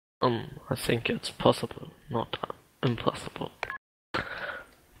I think it's possible, not impossible.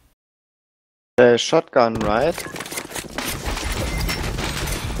 Shotgun, right?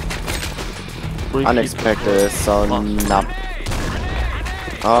 Unexpected, so nap.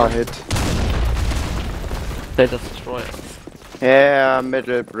 Oh, hit. They destroy us. Yeah,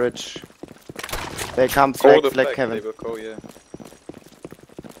 middle bridge. They come flag, flag Kevin. They will go, yeah.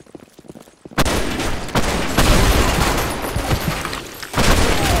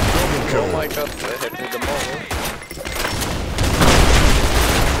 Oh my god, they hit me the mall.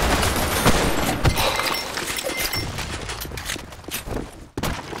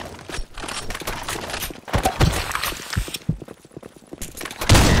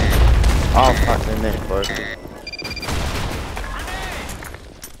 Oh fuck, they made both.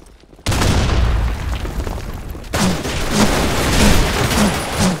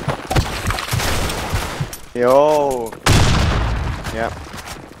 Yo! Yeah.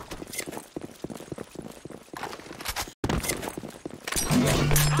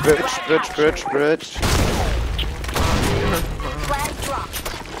 Bridge. Flag dropped.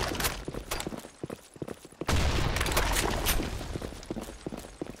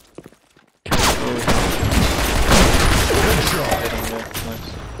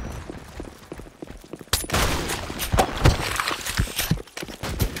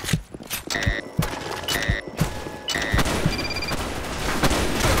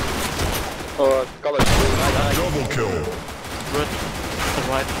 Oh, Scarlet. Double kill. Red, the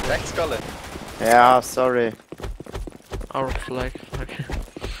right flag. Back Scarlet. Yeah, sorry. Our flag, okay.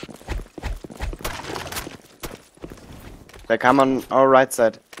 They come on our right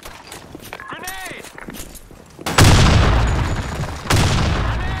side.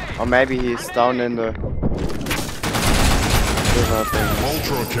 Or maybe he's down in the river thing.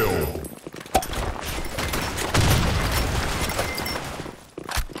 Ultra kill.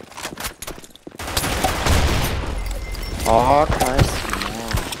 Oh, nice.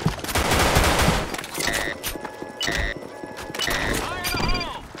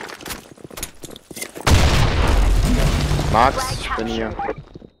 Max, ich bin hier.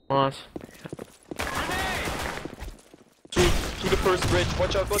 Nice. To the first bridge.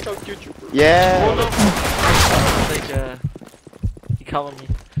 Watch out, YouTuber. Yeah! Oh no! Like, he covered me.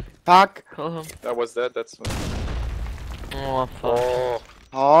 Fuck! Kill him. That was that, that's one. Oh, fuck. Oh,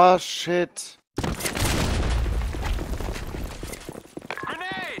 Oh, shit.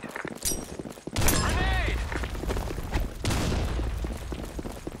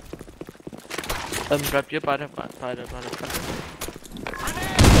 Bleibt ihr beide.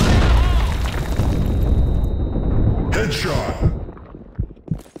 Headshot.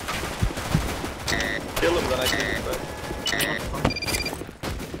 kill him, then I think it's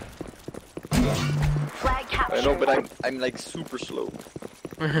Flag I captured. know, but I'm like super slow.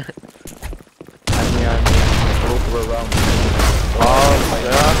 I'm here. Over around. Oh,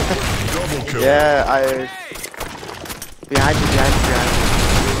 Double kill. yeah. Behind you.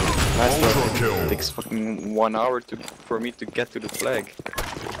 Nice Ultra work. kill. It takes fucking 1 hour for me to get to the flag.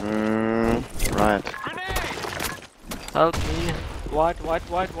 Right. Help me. White.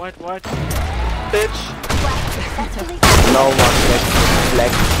 Bitch! Flag successfully No one gets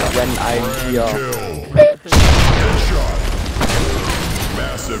flag when I'm here. Kill. Headshot.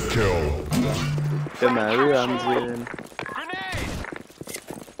 Massive kill. Immer hören sehen.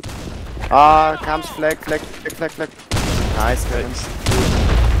 Ah, comes flag. Nice, Kevin.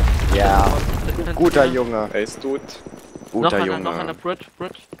 Ja, guter Junge. Er ist tot. Guter noch Junge. einer Bridge.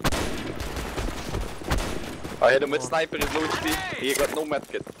 I hit him with sniper, is low HP. He got no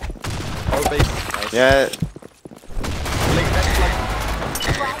medkit. All base. Nice. Yeah, Flag, back flag.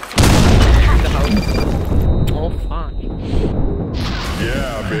 In the house. Oh, fuck.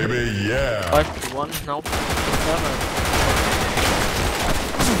 Yeah, baby, yeah. 5-1, now 7.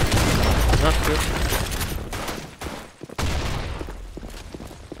 Not good.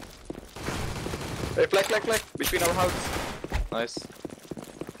 Hey, flag. Between our house. Nice.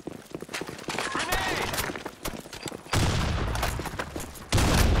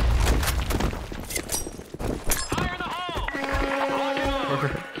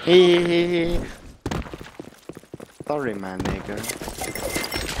 hehehe. Sorry, man, nigga.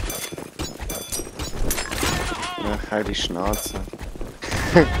 Ach, halt die Schnauze.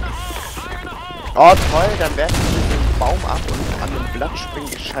 Oh, toll, dann werfen wir den Baum ab und an dem Blatt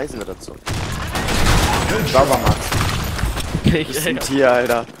springt die Scheiße wieder zurück. Sauber, Max. Du bist ein Tier,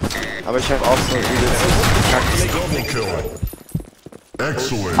 Alter. Aber ich hab auch so übelst gekackt. Double kill.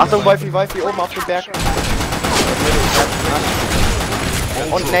 Excellent. Achtung, Wolfi, oben auf dem Berg.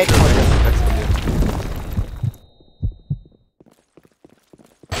 Und Nate.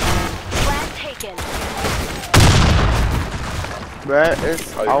 taken. Where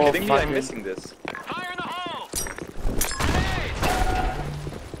is Are you our kidding me? I'm fucking... missing this.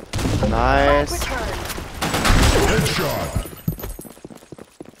 Nice. Return. Headshot.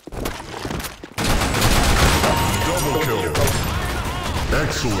 Double kill.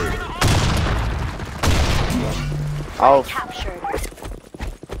 Excellent. Auf. Captured.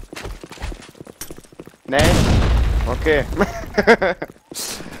 Nee. Okay.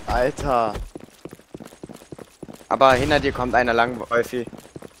 Alter. Aber hinter dir kommt einer lang, Wolfi.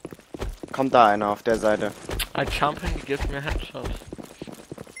 Kommt da einer auf der Seite. I jump and he gives me a headshot.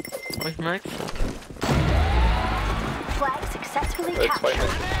 Oh, ich merk's. Flag successfully 2 captured. Menschen.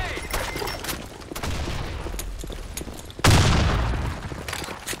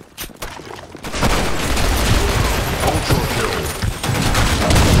 Ultra kill.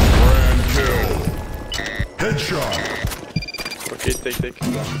 Grand kill. Headshot. Okay, take.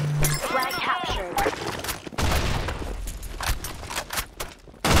 Flag captured.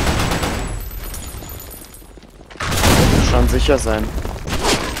 Schon sicher sein.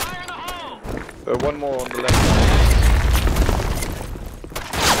 One more on the left.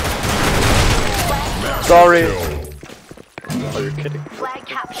 Sorry. Kill. Are you kidding? Flag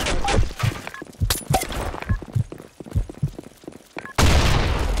captured.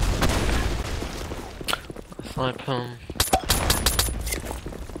 Sniper.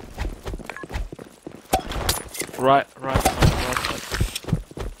 Right side.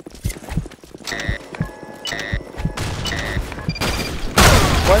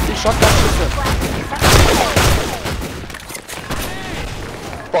 Wolfi, Shotgun-Schüsse.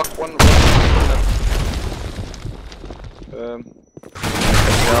 Fuck, one.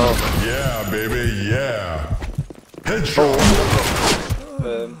 Yeah, baby, yeah. Headshot.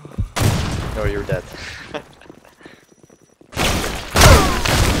 No, you're dead.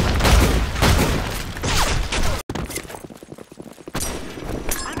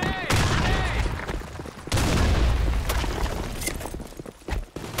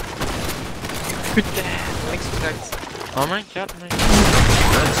 Oh my god, Excellent.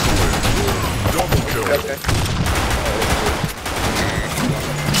 Double kill. Okay.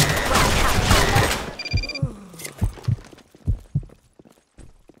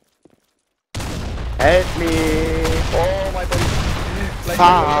 Help me. Oh, my body.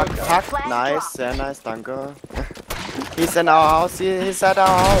 Fuck. Nice, sehr nice, danke. He's in our house, he's at our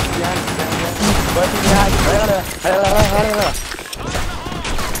house. Wolfi,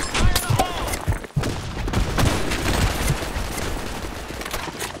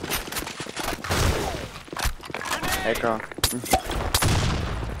 Hacker.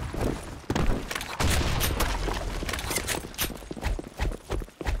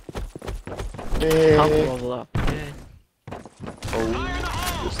 Can't level up. Okay. Oh,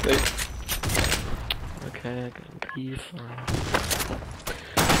 you stay. Okay, I got a piece.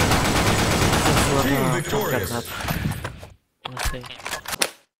 Team victorious. I think.